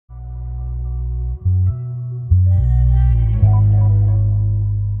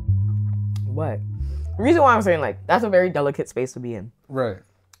what? The reason why I'm saying like that's a very delicate space to be in. Right.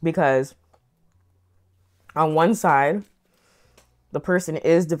 Because on one side, the person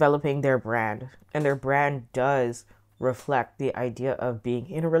is developing their brand, and their brand does reflect the idea of being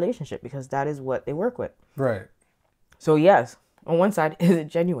in a relationship because that is what they work with. Right. So yes, on one side, is it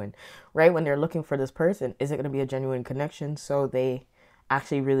genuine, right? When they're looking for this person, is it going to be a genuine connection? So they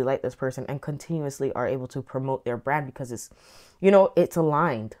actually really like this person and continuously are able to promote their brand because it's, it's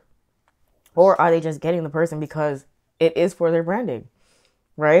aligned. Or are they just getting the person because it is for their branding,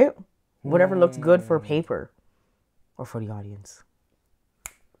 right? Whatever looks good for paper or for the audience.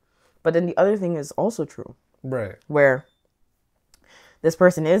 But then the other thing is also true. Right. Where this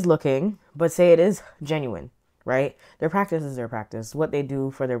person is looking, but say it is genuine, right? Their practice is their practice. What they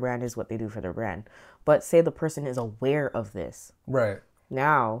do for their brand is what they do for their brand. But say the person is aware of this. Right.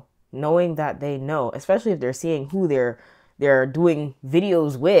 Now, knowing that they know, especially if they're seeing who they're doing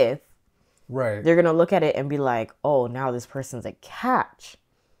videos with, right, they're going to look at it and be like, oh, now this person's a catch.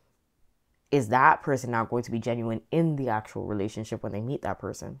 Is that person now going to be genuine in the actual relationship when they meet that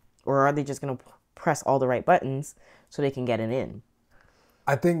person? Or are they just going to press all the right buttons so they can get it in?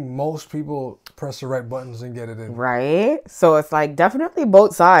 I think most people press the right buttons and get it in. Right? So it's like definitely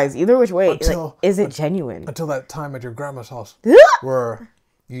both sides. Either which way. Is it genuine? Until that time at your grandma's house where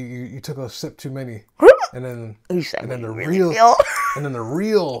you took a sip too many and then the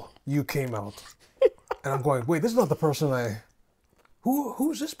real you came out. And I'm going, wait, this is not the person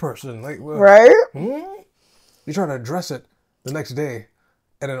who's this person? Like, right? You try to address it the next day,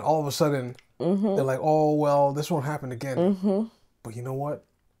 and then all of a sudden, they're like, oh, well, this won't happen again. But you know what?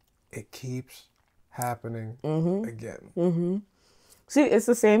 It keeps happening again. See, it's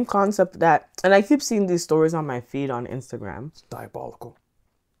the same concept and I keep seeing these stories on my feed on Instagram. It's diabolical.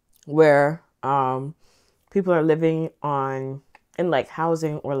 Where people are living in like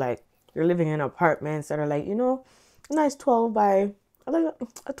housing, or like you're living in apartments that are like, a nice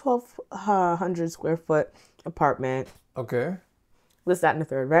 1,200 square foot apartment. Okay. This, that, and the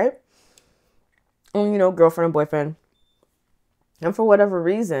third, right? And, girlfriend and boyfriend. And for whatever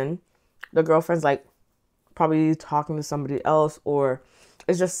reason, the girlfriend's like probably talking to somebody else, or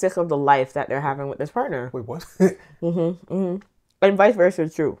is just sick of the life that they're having with this partner. Wait, what? And vice versa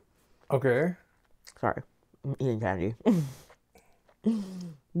is true. Okay. Sorry. I'm eating candy.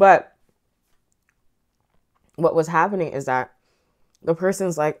 But what was happening is that the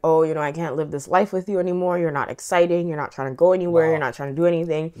person's like, oh, I can't live this life with you anymore. You're not exciting. You're not trying to go anywhere. Wow. You're not trying to do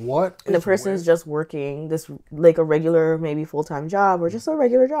anything. What? And the person's just working this, like a regular, maybe full-time job, or just a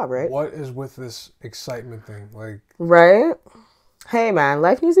regular job, right? What is with this excitement thing? Like, right? Hey, man,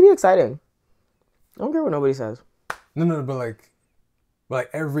 life needs to be exciting. I don't care what nobody says. No, but like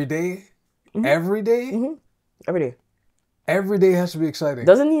every day? Every day? Every day. Every day has to be exciting.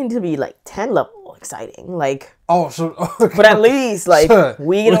 Doesn't need to be like 10 level exciting. Like, okay. But at least like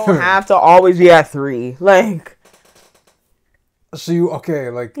we don't have to always be at 3. Like, so you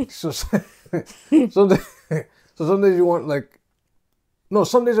so some days you want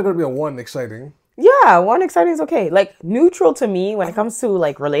some days are gonna be a 1 exciting. Yeah, 1 exciting is okay. Like, neutral to me when it comes to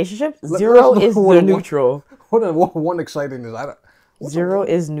like relationships, 0 is the neutral. What 1 exciting is? 0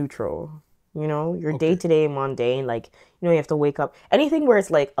 is neutral. Your day-to-day mundane, like, you have to wake up. Anything where it's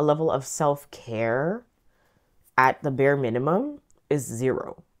like a level of self-care at the bare minimum is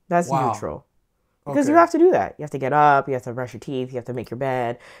 0. That's neutral. Because you have to do that. You have to get up, you have to brush your teeth, you have to make your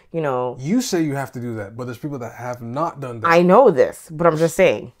bed, You say you have to do that, but there's people that have not done that. I know this, but I'm just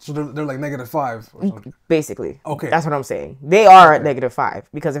saying. So they're like -5 or something. Basically. Okay. That's what I'm saying. They are at -5.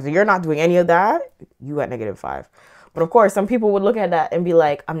 Because if you're not doing any of that, you at -5. But of course, some people would look at that and be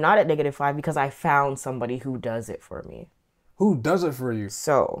like, I'm not at -5 because I found somebody who does it for me. Who does it for you?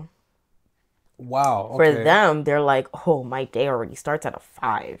 So, wow. Okay. For them, they're like, oh, my day already starts at a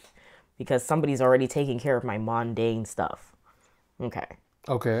 5 because somebody's already taking care of my mundane stuff. Okay.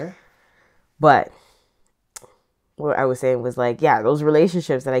 But what I was saying was like, yeah, those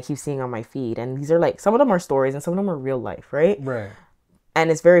relationships that I keep seeing on my feed, and these are like, some of them are stories and some of them are real life, right? Right. And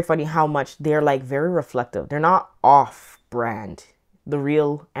it's very funny how much they're like very reflective. They're not off brand. The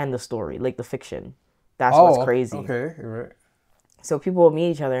real and the story, like the fiction. That's what's crazy. Okay, you're right. So people will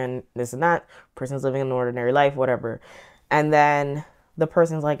meet each other and this and that. Person's living an ordinary life, whatever. And then the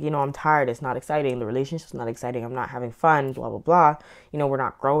person's like, I'm tired. It's not exciting. The relationship's not exciting. I'm not having fun, blah, blah, blah. We're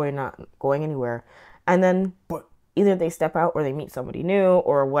not growing, not going anywhere. And then either they step out or they meet somebody new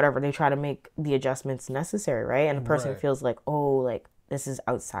or whatever. They try to make the adjustments necessary, right? And the person feels like, oh, like, this is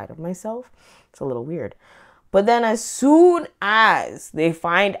outside of myself. It's a little weird. But then as soon as they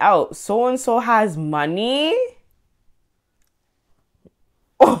find out so-and-so has money,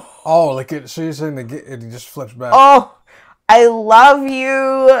 Oh, like it. So you're saying it just flips back? Oh, I love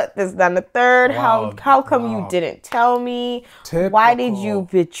you. This, that, and the third. Wow. How come you Wow. didn't tell me? Typical. Why did you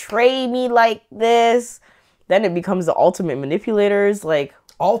betray me like this? Then it becomes the ultimate manipulators. Like,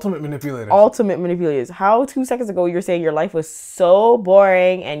 ultimate manipulators. ultimate manipulators. How 2 seconds ago you're saying your life was so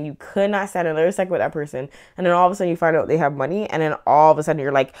boring and you could not stand another second with that person, and then all of a sudden you find out they have money, and then all of a sudden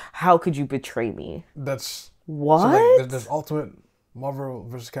you're like, how could you betray me? That's what? So like, there's ultimate Marvel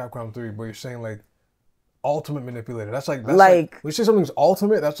vs. Capcom 3, but you're saying like ultimate manipulator. That's like when you say something's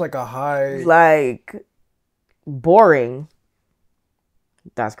ultimate, that's like a high, like boring.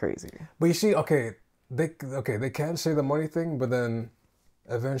 That's crazy. But you see, they can say the money thing, but then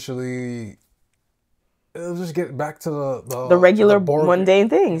eventually it'll just get back to the regular boring, mundane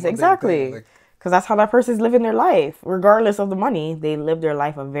things. Exactly. Because that's how that person's living their life. Regardless of the money, they live their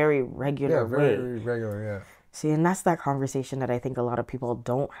life a very regular way. Very regular, yeah. See, and that's that conversation that I think a lot of people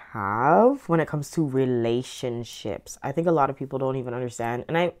don't have when it comes to relationships. I think a lot of people don't even understand.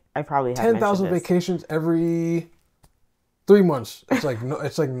 And I probably have 10,000 vacations every 3 months. It's like,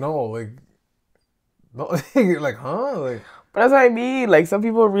 no, like, huh? Like, but that's what I mean. Like, some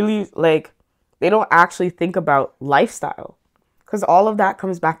people really, like, they don't actually think about lifestyle. Because all of that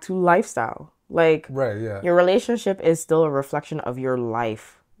comes back to lifestyle. Like, right, yeah. Your relationship is still a reflection of your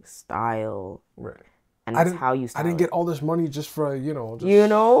lifestyle. Right. And that's how you style I didn't get all this money just for,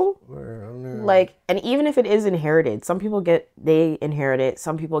 like, and even if it is inherited, some people they inherit it.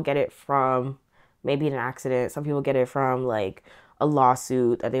 Some people get it from maybe an accident. Some people get it from, like, a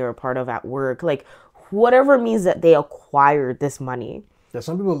lawsuit that they were a part of at work. Like, whatever means that they acquired this money. Yeah,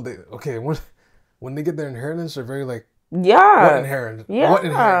 some people, when they get their inheritance, they're very like, yeah. What inheritance? Yeah. What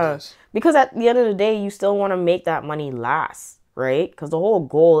inheritance? Because at the end of the day, you still want to make that money last, right? Because the whole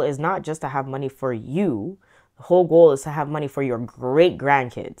goal is not just to have money for you. The whole goal is to have money for your great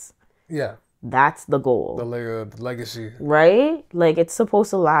grandkids. Yeah. That's the goal. The legacy. Right? Like, it's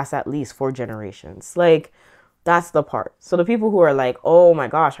supposed to last at least 4 generations. Like, that's the part. So the people who are like, oh my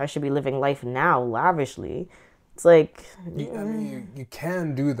gosh, I should be living life now lavishly. It's like... you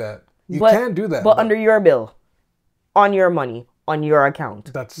can do that. You can do that. But under your bill. On your money. On your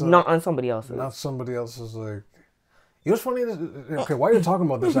account. That's not on somebody else's. Not somebody else's, like... You know what's funny? Okay, why are you talking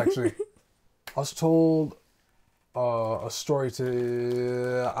about this, actually? I was told a story that,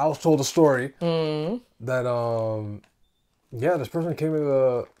 this person came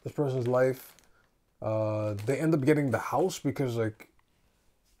into this person's life. They end up getting the house because the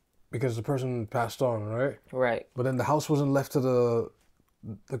person passed on, right? Right. But then the house wasn't left to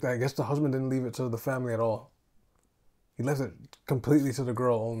I guess the husband didn't leave it to the family at all. He left it completely to the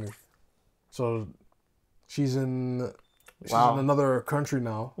girl only. So she's in another country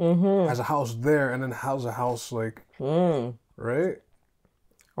now. Mm-hmm. Has a house there, and then has a house like right.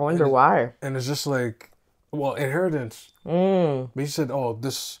 I wonder why. And it's just like, well, inheritance. But he said, oh,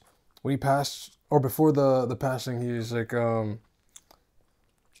 this when he passed or before the passing, he's like,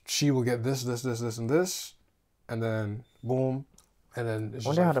 she will get this, and this, and then boom, and then it's I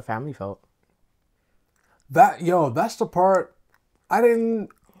wonder how the family felt. That's the part I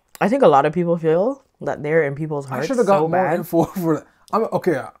think a lot of people feel that they're in people's hearts. I should have got more info for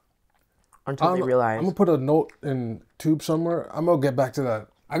that. Until they realize. I'm gonna put a note in Tube somewhere. I'm gonna get back to that.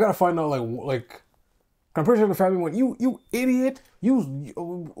 I gotta find out like I'm pretty sure the family went, you idiot,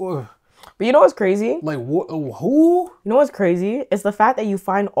 But you know what's crazy? Like what? Who? You know what's crazy? It's the fact that you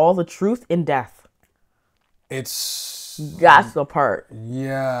find all the truth in death. That's the part.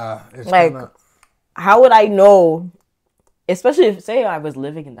 Yeah. It's like, how would I know? Especially if, say, I was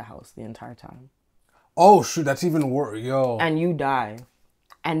living in the house the entire time. Oh shoot, that's even worse, yo. And you die,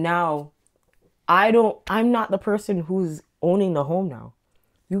 and now, I'm not the person who's owning the home now.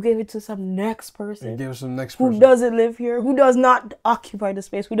 You gave it to some next person. You gave it to some next person who doesn't live here, who does not occupy the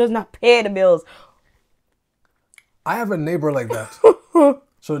space, who does not pay the bills. I have a neighbor like that.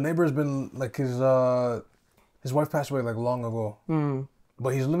 So the neighbor's been like his wife passed away like long ago,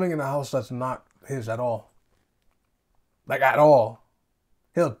 but he's living in a house that's not his at all. Like at all.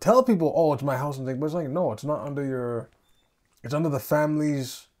 He'll tell people, "Oh, it's my house," and things, but it's like, no, it's not under your. It's under the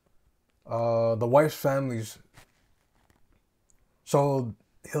family's, the wife's family's. So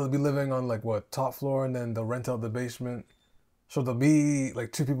he'll be living on like what, top floor, and then they'll rent out the basement. So there'll be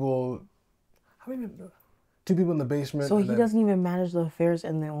like two people. How many? 2 people in the basement. So he doesn't even manage the affairs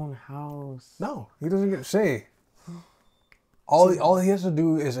in their own house. No, he doesn't get say. All he has to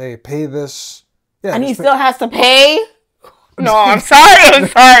do is pay this. Yeah, and he still has to pay. No, I'm sorry.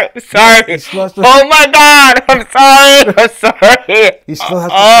 Oh my God, I'm sorry. He still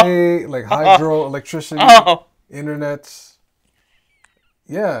has to pay like hydro, electricity, internet.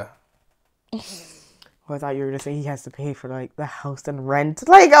 Yeah. I thought you were gonna say he has to pay for like the house and rent.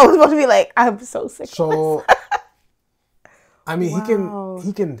 Like I was supposed to be like, I'm so sick. So, I mean, Wow.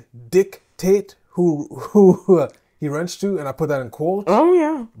 he can dictate who he rents to, and I put that in quotes. Oh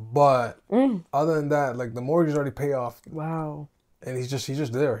yeah. But other than that, like the mortgage is already paid off, Wow. and he's just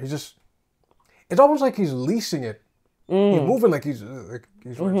there. It's almost like he's leasing it. He's moving like he's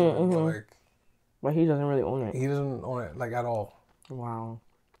renting it, but like. But he doesn't really own it. He doesn't own it like at all. Wow.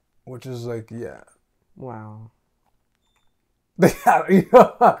 Which is like, yeah. Wow. I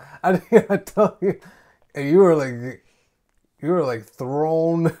tell you, and you were like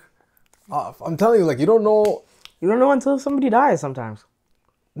thrown off. I'm telling you, like you don't know. You don't know until somebody dies sometimes.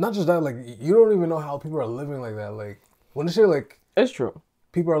 Not just that, like you don't even know how people are living like that. Like when they say like It's true.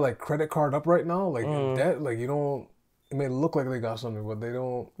 people are like credit card up right now, like in debt, like you don't. It may look like they got something, but they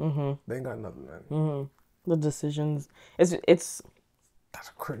don't. They ain't got nothing, man. The decisions. It's That's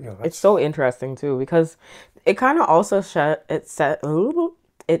a crazy. it's so interesting too because it kind of also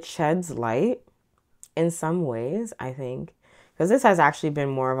it sheds light in some ways, I think, because this has actually been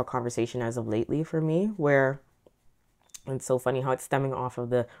more of a conversation as of lately for me, where it's so funny how it's stemming off of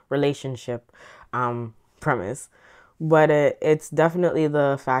the relationship premise, but it's definitely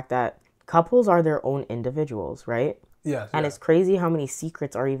the fact that couples are their own individuals, right? Yes. And it's crazy how many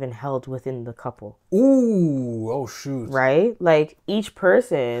secrets are even held within the couple. Ooh, oh shoot. Right? Like each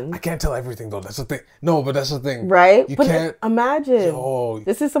person. I can't tell everything though. That's the thing. No, but that's the thing. Right? You but can't imagine. Yo.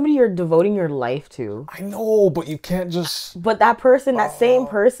 This is somebody you're devoting your life to. I know, but you can't just. But that person, that same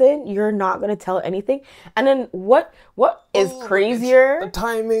person, you're not gonna tell anything. And then what is crazier? The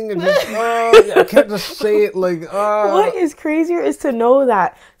timing and just I can't just say it like What is crazier is to know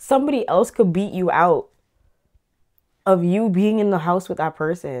that somebody else could beat you out of you being in the house with that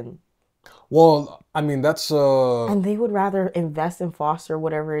person. Well, I mean that's and they would rather invest and foster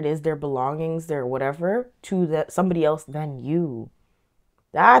whatever it is, their belongings, their whatever, to somebody else than you.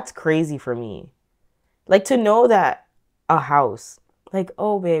 That's crazy for me. Like to know that a house, like,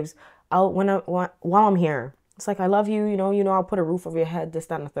 oh babes, while I'm here, it's like I love you, you know, I'll put a roof over your head, this,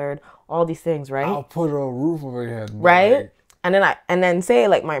 that, and the third, all these things, right? I'll put a roof over your head, right? Like, And then say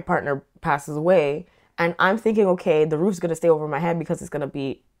like my partner passes away. And I'm thinking, okay, the roof's going to stay over my head because it's going to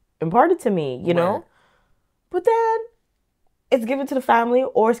be imparted to me, you know? But then it's given to the family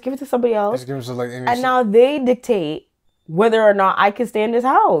or it's given to somebody else. It's given to like and now they dictate whether or not I can stay in this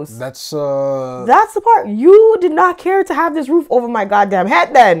house. That's the part. You did not care to have this roof over my goddamn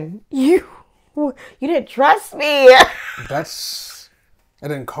head then. You didn't trust me. And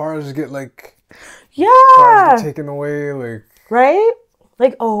then cars get like... Yeah. Cars get taken away, like... Right?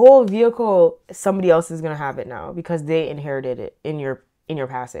 Like a whole vehicle, somebody else is gonna have it now because they inherited it in your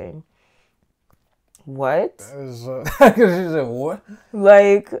passing. What? That is, what?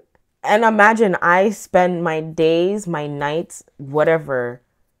 Like, and imagine I spend my days, my nights, whatever,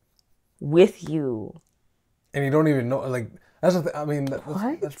 with you, and you don't even know. Like that's the thing. I mean,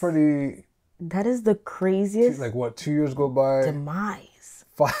 that's pretty. That is the craziest. Like what? 2 years go by. Demise.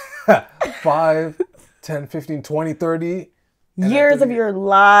 5, 10, 15, 20, 30. Years of your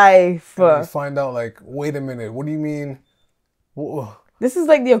life. And you find out like, wait a minute, what do you mean? Whoa. This is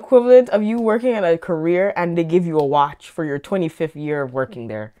like the equivalent of you working at a career and they give you a watch for your 25th year of working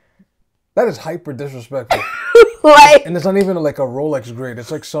there. That is hyper disrespectful. Like, and it's not even like a Rolex grade.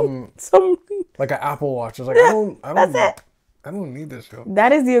 It's like some like an Apple Watch. It's like I don't need this, yo.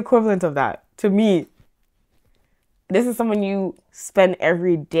 That is the equivalent of that to me. This is someone you spend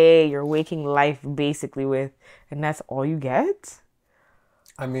every day, your waking life basically with, and that's all you get?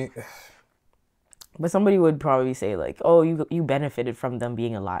 I mean... But somebody would probably say like, oh, you benefited from them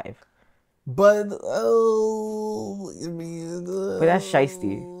being alive. But, But that's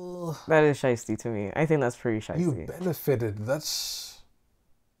shiesty. That is shiesty to me. I think that's pretty shiesty. You benefited. That's...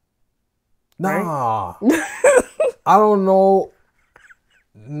 Nah. Right? I don't know.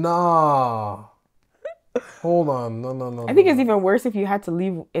 Nah. Hold on. No. I think it's even worse if you had to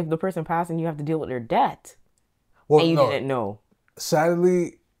leave, if the person passed and you have to deal with their debt. Well, and you didn't know.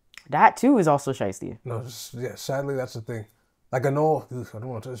 Sadly. That too is also shiesty. No, yeah, sadly that's the thing. Like I know, I don't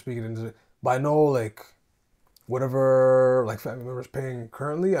want to speak it into it, but I know like whatever like family members paying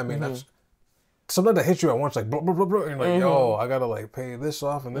currently, I mean that's something that hits you at once, like blah, blah, blah, blah, and you're like, yo, I gotta like pay this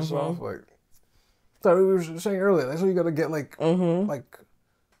off and this off. Like we were saying earlier, that's what you gotta get like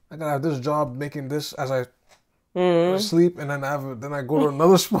I gotta have this job making this as I sleep, and then I go to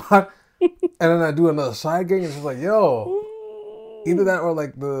another spot, and then I do another side gig. And it's just like, yo, either that or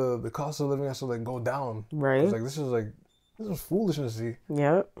like the cost of living has to like go down. Right. It's like this is foolishness.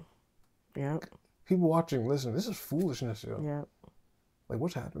 Yep. People watching, listen, this is foolishness, yo. Yep. Like,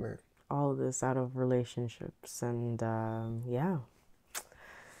 what's happening? All of this out of relationships, and yeah.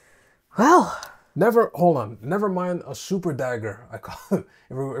 Well, Hold on. Never mind a super dagger. I call it,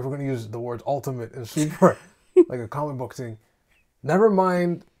 if we're going to use the words ultimate and super, like a comic book thing. Never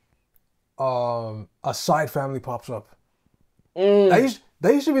mind a side family pops up. That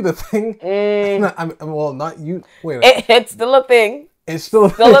used to be the thing. Well, not you. Wait. It's still a thing. It's still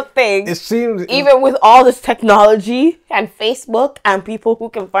a thing. It seems even with all this technology and Facebook and people who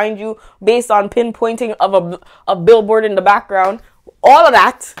can find you based on pinpointing of a billboard in the background, all of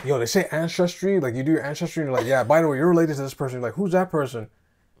that. Yo, they say ancestry. Like, you do your ancestry, and you're like, yeah. By the way, you're related to this person. You're like, who's that person?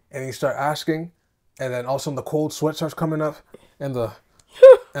 And you start asking, and then all of a sudden the cold sweat starts coming up, and the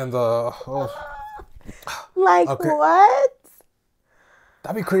like okay. What?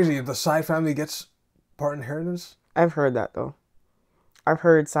 That'd be crazy if the side family gets part inheritance. I've heard that though. I've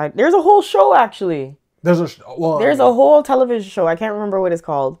heard side. There's a whole show actually. There's a whole television show. I can't remember what it's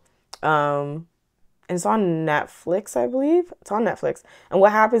called. It's on Netflix, I believe. It's on Netflix. And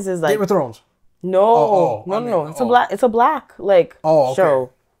what happens is like Game of Thrones. No. It's a black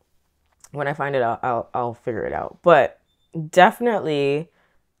show. When I find it out, I'll figure it out. But definitely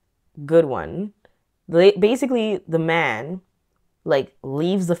good one. Basically, the man like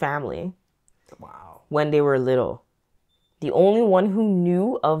leaves the family. Wow. When they were little. The only one who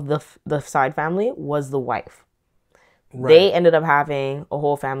knew of the side family was the wife. Right. They ended up having a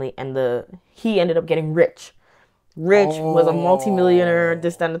whole family, and he ended up getting rich. Was a multimillionaire,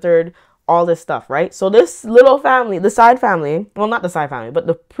 this, that, and the third, all this stuff, right? So this little family, the side family, well, not the side family, but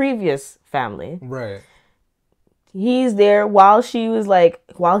the previous family. Right. He's there while he was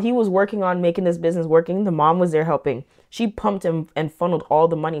working on making this business working, the mom was there helping. She pumped him and funneled all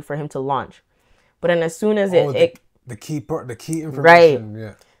the money for him to launch. But then as soon as the key information, right.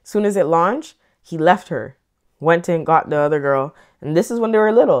 Yeah. As soon as it launched, he left her, went and got the other girl, and this is when they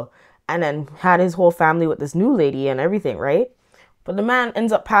were little, and then had his whole family with this new lady and everything, right? But the man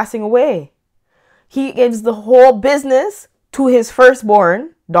ends up passing away. He gives the whole business to his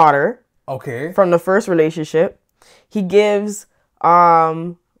firstborn daughter. Okay. From the first relationship. He gives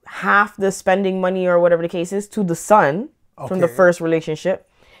half the spending money or whatever the case is to the son from the first relationship.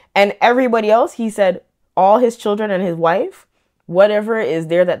 And everybody else, he said, all his children and his wife, whatever is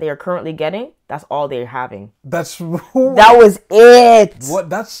there that they are currently getting, that's all they're having. That was it.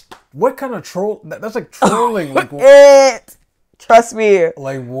 What kind of troll? That's like trolling. Like it. Trust me.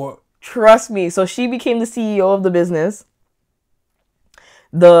 Like what? Trust me. So she became the CEO of the business.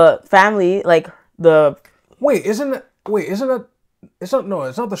 The family, like the. Isn't it? It's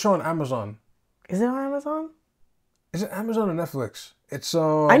not the show on Amazon. Is it on Amazon? Is it Amazon or Netflix? It's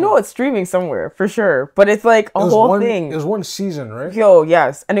I know it's streaming somewhere for sure, but it's like a whole thing. It was one season, right? Yo,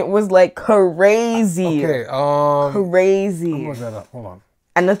 yes, and it was like crazy. Okay, crazy. I'm looking that up. Hold on.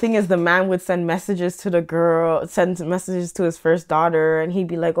 And the thing is, the man would send messages to the girl, send messages to his first daughter, and he'd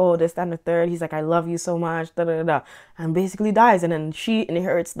be like, "Oh, this, that, and the third." He's like, "I love you so much," da da da, and basically dies, and then she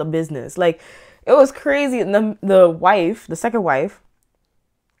inherits the business. Like, it was crazy. And the wife, the second wife,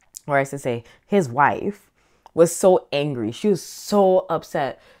 or I should say, his wife, was so angry. She was so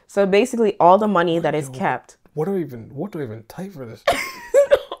upset. So basically, all the money that is kept. What do I even type for this?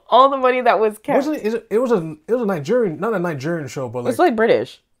 All the money that was kept. It was a Nigerian, not a Nigerian show, but like it's like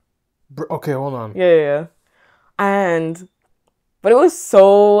British. Okay, hold on. Yeah. But it was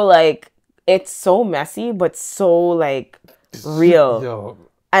so like, it's so messy, but so like real. Yo.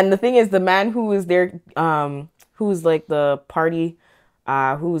 And the thing is, the man who was there, who's like the party,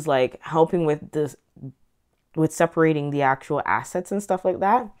 who's like helping with this, with separating the actual assets and stuff like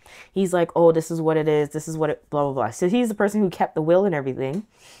that. He's like, "Oh, this is what it is. This is what it, blah, blah, blah." So he's the person who kept the will and everything.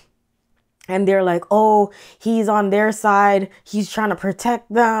 And they're like, "Oh, he's on their side. He's trying to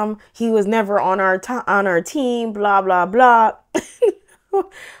protect them. He was never on our team, blah, blah, blah."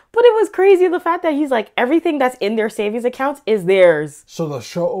 But it was crazy, the fact that he's like, everything that's in their savings accounts is theirs. So the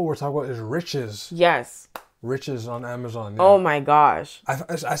show we're talking about is Riches. Yes. Riches on Amazon. Yeah. Oh my gosh.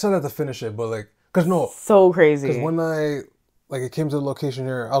 I still have to finish it, but like, cause no. So crazy. Cause when it came to the location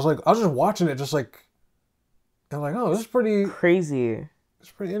here, I was just watching it, just like, and like, oh, this is pretty crazy.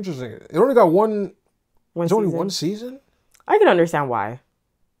 It's pretty interesting. It only got one. It's only one season. I can understand why.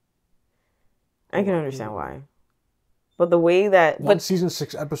 But the way that one season,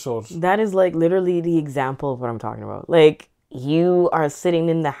 6 episodes. That is like literally the example of what I'm talking about. Like, you are sitting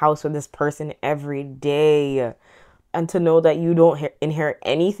in the house with this person every day, and to know that you don't inherit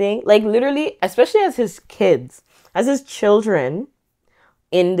anything, like literally, especially as his kids, as his children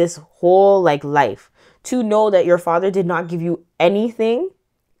in this whole like life, to know that your father did not give you anything,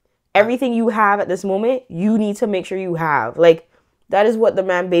 everything you have at this moment, you need to make sure you have. Like, That is what the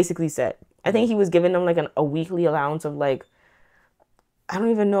man basically said. I think he was giving them like a weekly allowance of like, I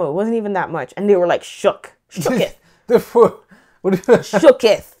don't even know. It wasn't even that much. And they were like shooketh. Shooketh.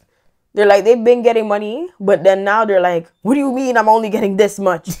 They're like, they've been getting money, but then now they're like, what do you mean I'm only getting this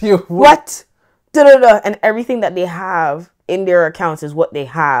much? What? Da-da-da. And everything that they have in their accounts is what they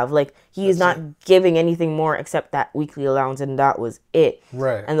have. Like, he is not giving anything more except that weekly allowance, and that was it.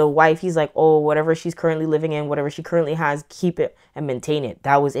 Right. And the wife, he's like, oh, whatever she's currently living in, whatever she currently has, keep it and maintain it.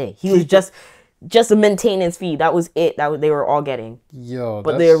 That was it. He was just a maintenance fee. That was it. They were all getting.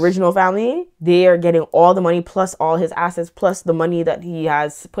 But the original family, they are getting all the money plus all his assets plus the money that he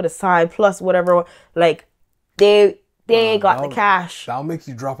has put aside plus whatever. Like, they got the cash. That'll make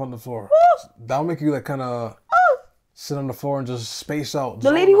you drop on the floor. That'll make you like kind of sit on the floor and just space out.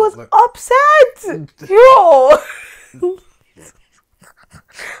 The lady was upset. Yo.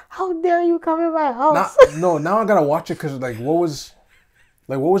 How dare you come in my house? Now I gotta watch it because what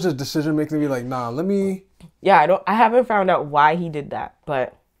was the decision making me like? Nah, let me. Yeah, I haven't found out why he did that,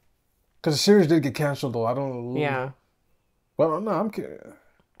 but because the series did get canceled though. I don't. Yeah. Well, no, I'm kidding.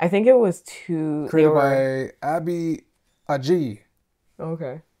 I think it was created by Abby Aji.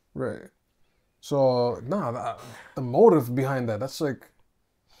 Okay. Right. So the motive behind that's like.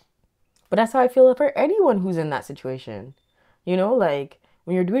 But that's how I feel for anyone who's in that situation. You know, like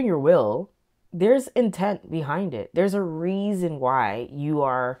when you're doing your will, there's intent behind it. There's a reason why you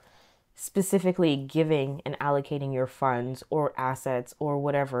are specifically giving and allocating your funds or assets or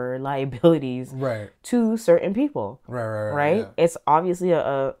whatever liabilities to certain people. Right? Yeah. It's obviously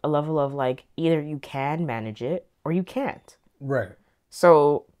a level of like either you can manage it or you can't. Right.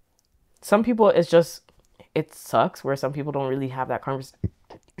 So some people it sucks where some people don't really have that conversation.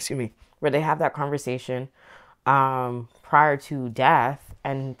 Excuse me. Where they have that conversation prior to death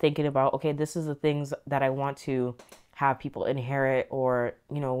and thinking about, okay, this is the things that I want to have people inherit, or,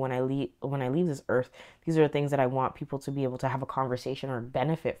 you know, when I leave this earth, these are the things that I want people to be able to have a conversation or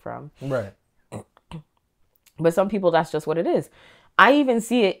benefit from. Right. But some people, that's just what it is. I even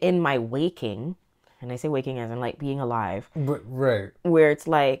see it in my waking, and I say waking as in like being alive. But, right. Where it's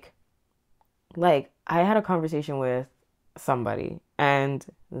like I had a conversation with somebody and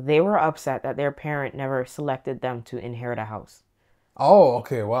they were upset that their parent never selected them to inherit a house. Oh,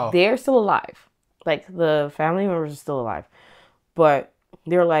 okay, wow. They're still alive. Like, the family members are still alive. But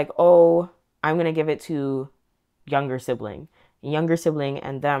they're like, oh, I'm going to give it to younger sibling. Younger sibling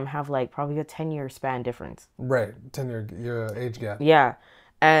and them have, like, probably a 10-year span difference. Right, 10-year age gap. Yeah.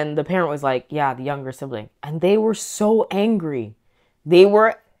 And the parent was like, yeah, the younger sibling. And they were so angry. They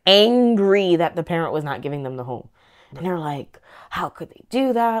were angry that the parent was not giving them the home. And they're like, how could they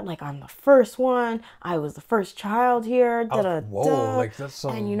do that? Like, I'm the first one. I was the first child here. Whoa, like that's so...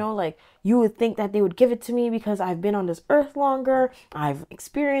 And, you know, like, you would think that they would give it to me because I've been on this earth longer. I've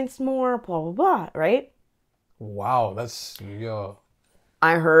experienced more, blah, blah, blah, right? Wow, that's, yo.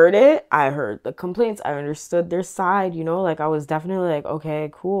 I heard it. I heard the complaints. I understood their side, you know? Like, I was definitely like, okay,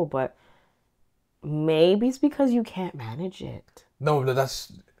 cool. But maybe it's because you can't manage it. No,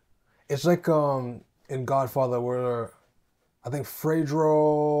 that's... It's like in Godfather where... I think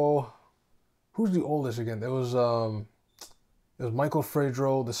Fredro, who's the oldest again? It was Michael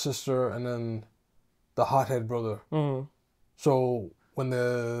Fredro, the sister, and then the hothead brother. Mm-hmm. So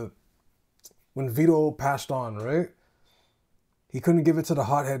when Vito passed on, right? He couldn't give it to the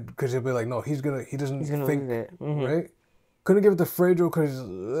hothead because he'd be like, no, he doesn't think it, mm-hmm. right? Couldn't give it to Fredro because he's a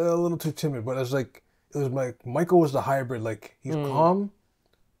little too timid. But it was like Michael was the hybrid, like he's calm,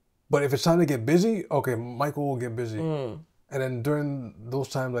 but if it's time to get busy, okay, Michael will get busy. Mm. And then during those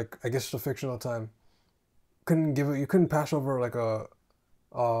times, like, I guess it's a fictional time, you couldn't pass over like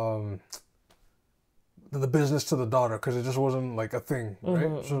the business to the daughter because it just wasn't like a thing, right?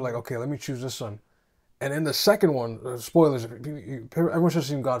 Mm-hmm. So like, okay, let me choose this son. And in the second one, spoilers, everyone should have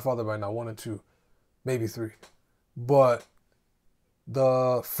seen Godfather by now, 1 and 2, maybe 3. But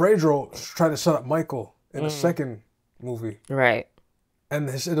the Fredro tried to set up Michael in the second movie. Right. And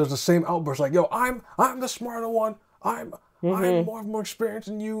it was the same outburst, like, yo, I'm the smarter one. I'm more experienced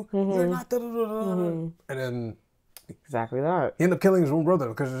than you. Mm-hmm. You're not. Mm-hmm. And then exactly that. He ended up killing his own brother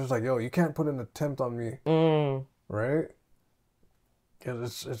because it's just like, yo, you can't put an attempt on me, right?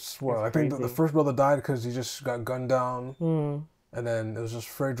 Because I think the first brother died because he just got gunned down, and then it was just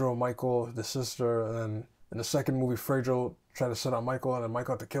Fredro, Michael, the sister, and then in the second movie, Fredro tried to set up Michael, and then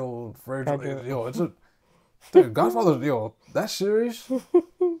Michael had to kill Fredro. Yo, dude, Godfather, yo, that series.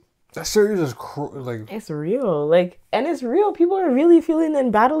 That series is like... It's real. Like, and it's real. People are really feeling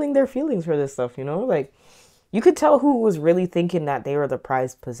and battling their feelings for this stuff, you know? Like, you could tell who was really thinking that they were the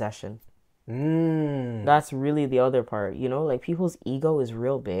prized possession. That's really the other part, you know? Like people's ego is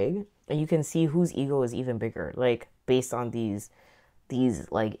real big, and you can see whose ego is even bigger, like based on these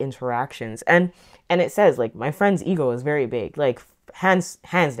like interactions. And it says like my friend's ego is very big, like hands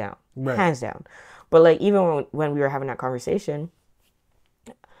down, Right. hands down. But like even when we were having that conversation,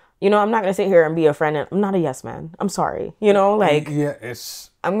 you know, I'm not gonna sit here and be a friend. And I'm not a yes man. I'm sorry. You know, like Yeah,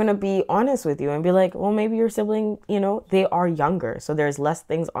 it's I'm gonna be honest with you and be like, well, maybe your sibling, you know, they are younger, so there's less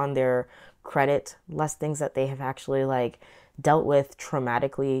things on their credit, less things that they have actually like dealt with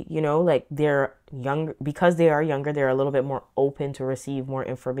traumatically. You know, like they're young because they are younger. They're a little bit more open to receive more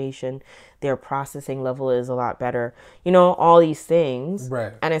information. Their processing level is a lot better. You know, all these things,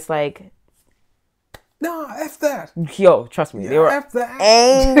 right. and it's like, No, F that. yo, trust me, they were F that.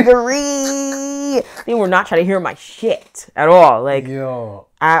 angry. They were not trying to hear my shit at all, like Yo.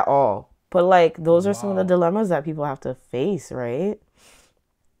 at all. But like those are some of the dilemmas that people have to face, right?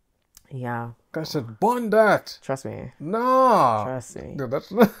 Yeah. I said, bond that. Trust me. No. Trust me. Dude,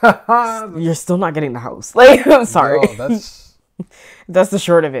 that's You're still not getting the house. Like, I'm sorry. Yo, That's the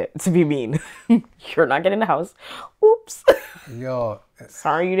short of it, to be mean. You're not getting the house. Oops. yo.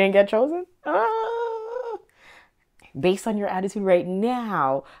 Sorry you didn't get chosen. Based on your attitude right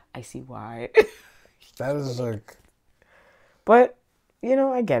now, I see why. That is like. But, you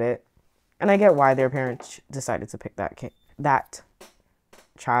know, I get it. And I get why their parents decided to pick that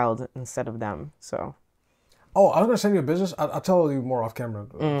child instead of them. So. Oh, I was gonna send you a business. I'll tell you more off camera.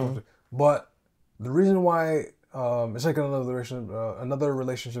 But the reason why it's like another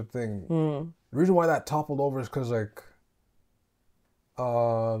relationship thing. The reason why that toppled over is because like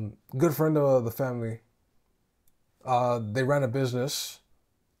good friend of the family. They ran a business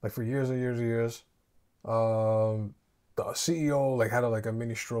like for years and years and years. The CEO like had a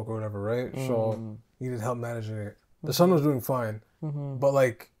mini stroke or whatever, right? So needed help managing it. The son was doing fine, but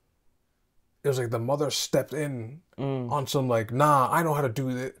like it was like the mother stepped in on some like, nah, I know how to do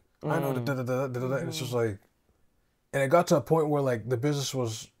it. I know and it's just like, and it got to a point where like the business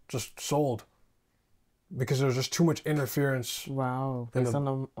was just sold because there was just too much interference. Wow. Based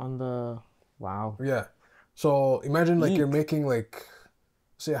on the wow. Yeah. So imagine like Eek. you're making like,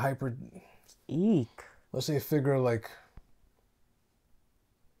 say Eek. let's say a figure like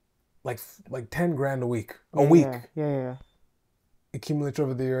 10 grand a week. A week. Yeah. Accumulates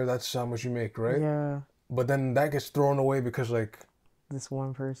over the year, that's how much you make, right? Yeah. But then that gets thrown away because like This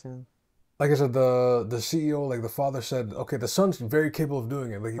one person. like I said, the CEO, like the father said, okay, the son's very capable of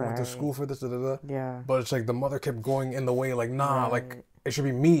doing it. Like he went to Right. school for this, Yeah. But it's like the mother kept going in the way, like, nah, Right. like it should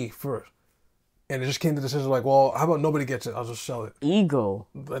be me first. And it just came to the decision like, well, how about nobody gets it? I'll just sell it. Ego.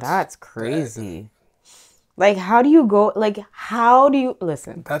 That's crazy. Like, how do you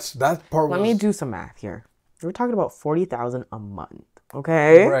listen? That part was. Let me do some math here. We're talking about $40,000 a month,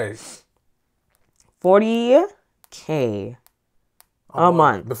 okay? Right. $40K a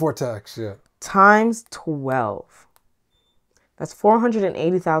month Before tax, yeah. times 12. That's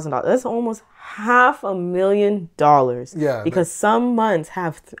 $480,000. That's almost $500,000. Yeah. Because some months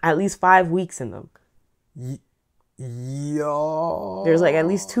have at least 5 weeks in them. Yo. There's like at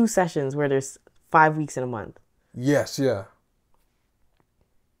least 2 sessions where there's 5 weeks in a month. Yes, yeah.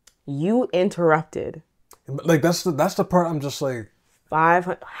 You interrupted. Like that's the part I'm just like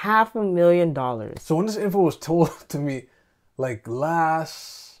 $500,000. So when this info was told to me like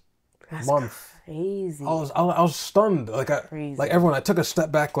last month, crazy. I was stunned. Like Crazy. like everyone, I took a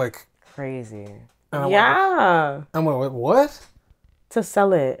step back like Crazy. and Yeah. I'm like, wait, what? To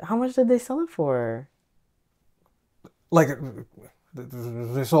sell it. How much did they sell it for? Like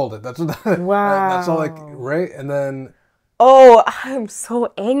they sold it. That's Wow. that's all like right. And then Oh, I'm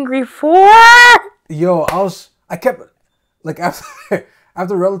so angry for. yo, I kept like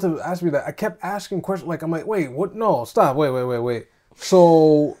after relative asked me that, I kept asking questions. Like I'm like, wait, what? No, stop. Wait.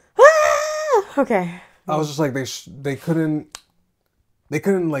 So Okay. I was just like they couldn't like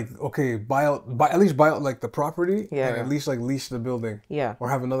at least buy out like the property and at least like lease the building or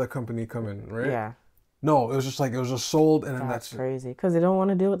have another company come in, right? Yeah. No, it was just sold and then That's that's crazy because they don't want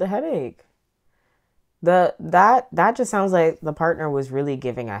to deal with the headache. That just sounds like the partner was really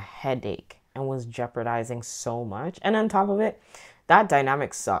giving a headache and was jeopardizing so much. And on top of it, that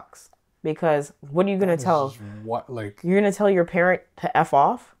dynamic sucks because what are you gonna tell? What like You're gonna tell your parent to F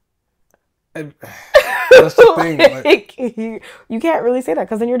off? that's the thing. Like, you can't really say that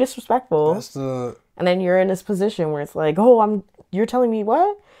because then you're disrespectful. And then you're in this position where it's like, oh, you're telling me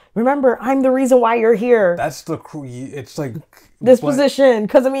what? Remember, I'm the reason why you're here. That's it's like this position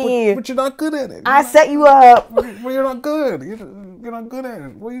because of me. But you're not good at it. I set you up. Well, you're not good. You're not good at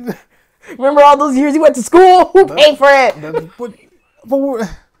it. What Remember all those years you went to school? Who paid for it?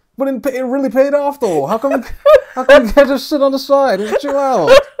 But But it really paid off though. How come you can't just sit on the side and chill out?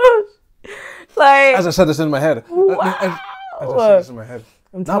 Like, As I said this in my head. Wow. As I said this in my head.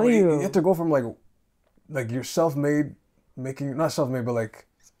 I'm telling you. You have to go from like you're self-made, not self-made, but like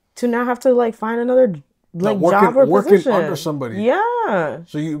to now have to like find another like job or working position. under somebody. Yeah.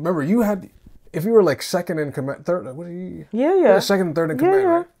 So you remember you had, if you were like second in command, third, what are you? Yeah. Second and third in command, Yeah.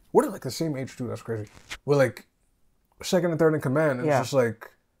 right? We're like the same age too. That's crazy. We're like second and third in command. And it's just like,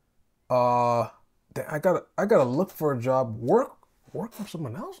 I gotta look for a job, work for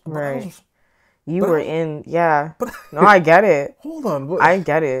someone else. Right. No, I get it. Hold on. I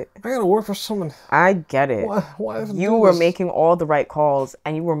get it. I gotta work for someone. I get it. Why you were making all the right calls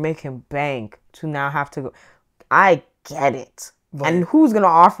and you were making bank to now have to go. I get it. Like, and who's going to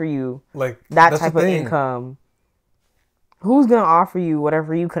offer you like that type of income? Who's going to offer you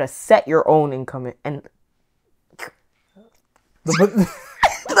whatever you could have set your own income and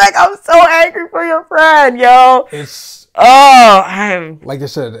like, I'm so angry for your friend, yo. I'm like I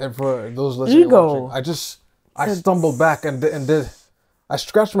said, and for those listening, ego. Watching, I stumbled back and did. I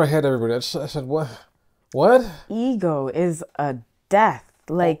scratched my head, everybody. I said, what? Ego is a death.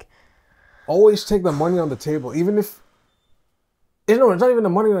 Like, always take the money on the table, even if it's not even the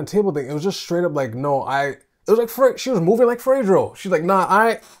money on the table thing. It was just straight up like, no, it was like she was moving like Fredro. She's like, nah,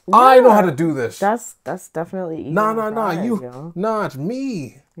 I know how to do this. That's definitely ego. Nah, it's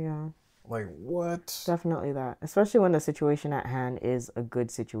me. Yeah. Like, what? Definitely that. Especially when the situation at hand is a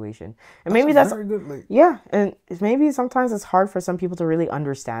good situation. And maybe that's very good. Like, yeah, and maybe sometimes it's hard for some people to really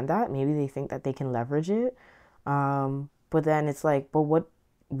understand that. Maybe they think that they can leverage it. But then it's like, but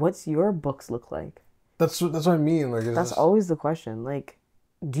what's your books look like? That's what I mean. Like, that's always the question. Like,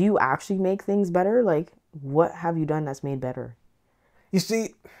 do you actually make things better? Like, what have you done that's made better? You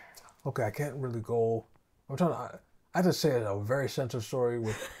see, okay, I can't really go. I have to say a very sensitive story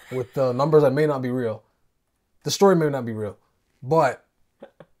with numbers that may not be real. The story may not be real, but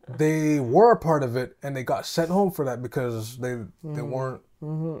they were a part of it and they got sent home for that because they weren't,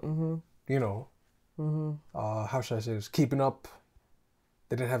 you know, how should I say this? Keeping up.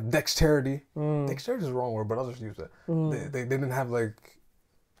 They didn't have dexterity. Dexterity is the wrong word, but I'll just use that. They didn't have like.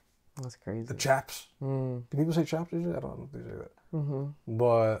 That's crazy. The chaps. Do people say chaps usually? I don't know if they say that.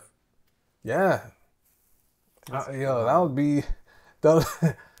 But yeah. That would be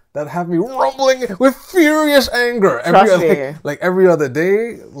that'd have me rumbling with furious anger every other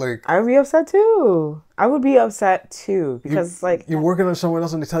day. Like, I'd be upset too. I would be upset too because you're working on someone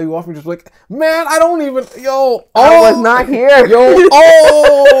else and they tell you off and you're just like, man, I don't even I was not here.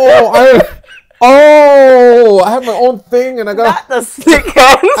 I have my own thing and I got not the sick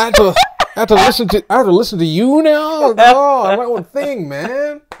ass. I have to listen to you now. No, I have my own thing,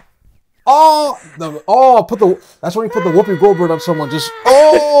 man. That's when you put the Whoopi Goldberg on someone. Just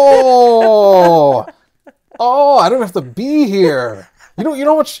I don't have to be here. You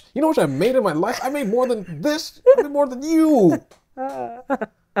know what I made in my life? I made more than this. I made more than you. Man.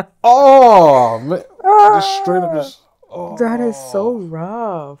 Just straight up just. That is so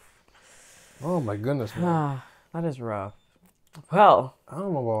rough. Oh my goodness, man. That is rough. Well, I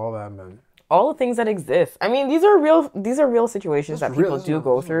don't know about all that, man. All the things that exist. I mean, these are real situations that people do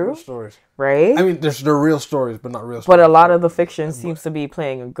go through. Real stories. Right? I mean, they're real stories, but not real stories. But a lot of the fiction seems to be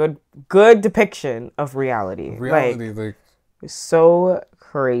playing a good depiction of reality. Like it's so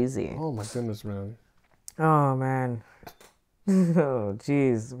crazy. Oh my goodness, man. Oh man. Oh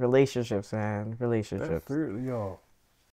jeez, relationships, man. Relationships. Yo.